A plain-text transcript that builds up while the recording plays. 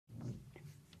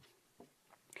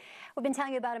We've been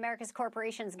telling you about America's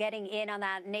corporations getting in on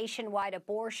that nationwide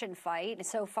abortion fight.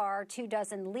 So far,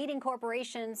 24 leading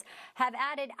corporations have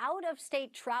added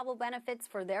out-of-state travel benefits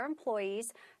for their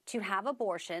employees to have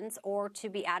abortions or to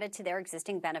be added to their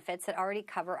existing benefits that already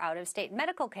cover out-of-state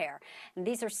medical care. And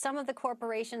these are some of the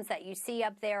corporations that you see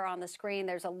up there on the screen.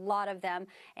 There's a lot of them.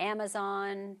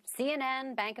 Amazon,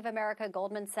 CNN, Bank of America,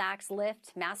 Goldman Sachs,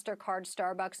 Lyft, MasterCard,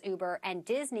 Starbucks, Uber, and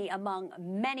Disney, among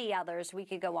many others. We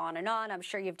could go on and on. I'm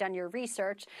sure you've done your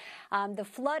research. The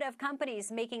flood of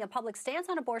companies making a public stance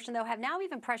on abortion, though, have now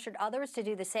even pressured others to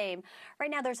do the same. Right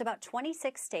now, there's about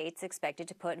 26 states expected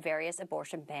to put various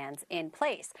abortion bans in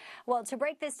place. Well, to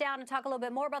break this down and talk a little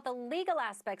bit more about the legal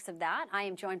aspects of that, I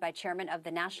am joined by Chairman of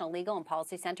the National Legal and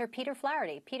Policy Center, Peter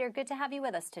Flaherty. Peter, good to have you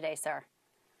with us today, sir.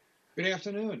 Good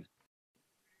afternoon.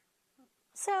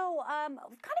 So, kind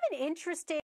of an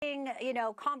interesting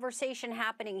conversation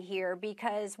happening here,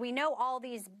 because we know all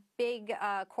these big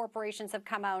corporations have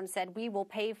come out and said, we will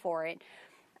pay for it.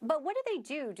 But what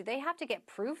do? Do they have to get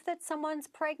proof that someone's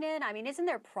pregnant? I mean, isn't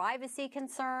there privacy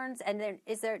concerns? And then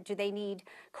do they need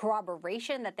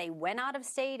corroboration that they went out of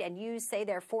state and used, say,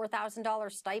 their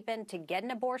 $4,000 stipend to get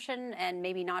an abortion and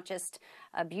maybe not just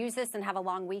abuse this and have a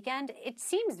long weekend? It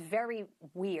seems very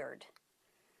weird.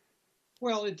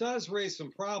 Well, it does raise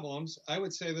some problems. I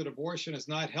would say that abortion is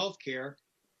not health care.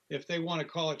 If they want to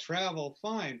call it travel,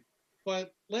 fine.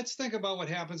 But let's think about what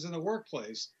happens in the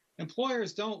workplace.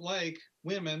 Employers don't like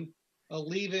women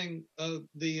leaving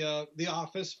the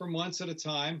office for months at a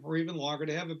time or even longer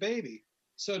to have a baby.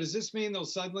 So does this mean there'll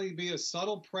suddenly be a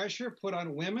subtle pressure put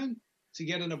on women to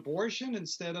get an abortion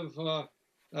instead of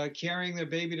carrying their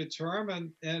baby to term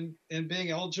and being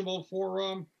eligible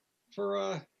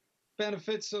for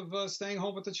benefits of staying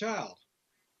home with the child?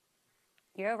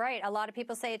 You're right. A lot of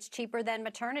people say it's cheaper than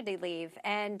maternity leave.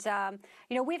 And,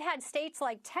 we've had states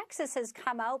like Texas has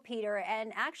come out, Peter,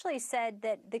 and actually said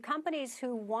that the companies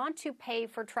who want to pay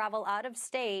for travel out of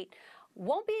state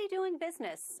won't be doing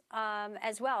business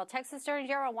as well. Texas Attorney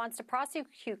General wants to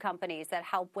prosecute companies that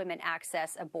help women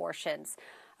access abortions.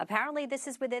 Apparently, this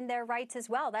is within their rights as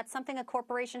well. That's something a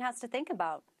corporation has to think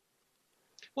about.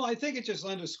 Well, I think it just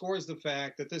underscores the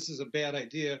fact that this is a bad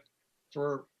idea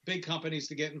for big companies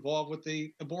to get involved with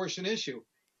the abortion issue.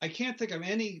 I can't think of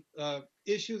any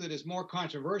issue that is more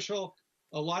controversial.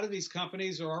 A lot of these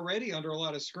companies are already under a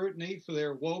lot of scrutiny for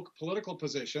their woke political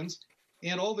positions,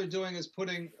 and all they're doing is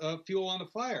putting fuel on the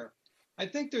fire. I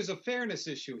think there's a fairness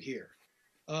issue here.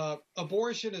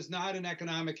 Abortion is not an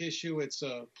economic issue. It's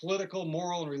a political,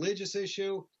 moral, and religious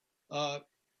issue.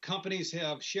 Companies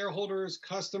have shareholders,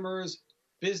 customers,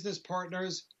 business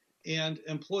partners, and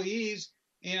employees.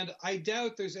 And I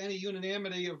doubt there's any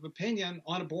unanimity of opinion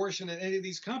on abortion at any of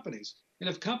these companies. And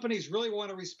if companies really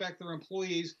want to respect their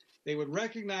employees, they would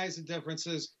recognize the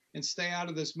differences and stay out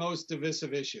of this most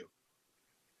divisive issue.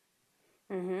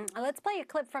 Let's play a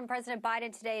clip from President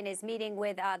Biden today in his meeting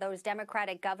with those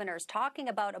Democratic governors talking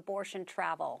about abortion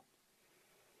travel.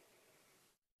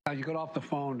 You got off the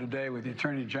phone today with the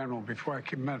Attorney General before I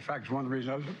came. Matter of fact, it's one of the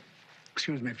reasons I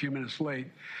was, a few minutes late.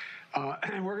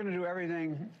 And we're going to do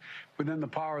everything within the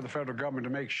power of the federal government to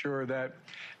make sure that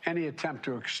any attempt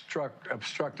to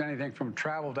obstruct anything from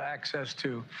travel to access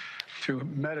to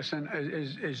medicine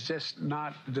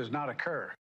does not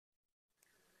occur.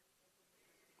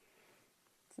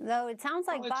 Though it sounds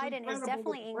like Biden is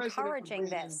definitely encouraging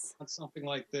this. On something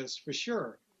like this, for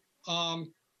sure.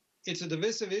 It's a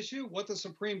divisive issue. What the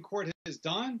Supreme Court has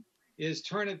done is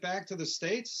turn it back to the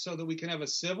states so that we can have a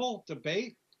civil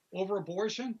debate over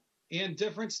abortion, and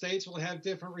different states will have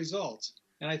different results.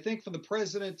 And I think for the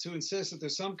president to insist that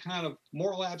there's some kind of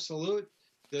moral absolute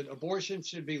that abortion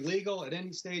should be legal at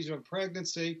any stage of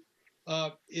pregnancy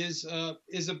is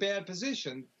a bad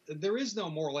position. There is no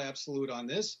moral absolute on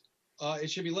this. It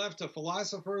should be left to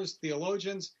philosophers,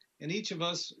 theologians, and each of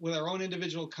us with our own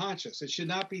individual conscience. It should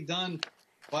not be done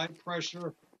by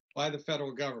pressure by the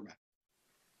federal government.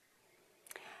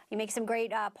 You make some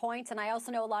great points, and I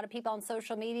also know a lot of people on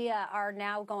social media are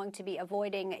now going to be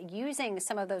avoiding using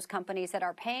some of those companies that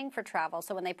are paying for travel.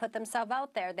 So when they put themselves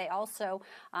out there, they also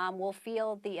will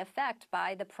feel the effect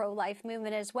by the pro-life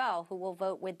movement as well, who will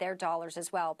vote with their dollars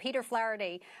as well. Peter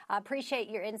Flaherty, appreciate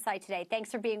your insight today.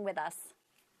 Thanks for being with us.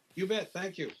 You bet.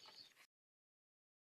 Thank you.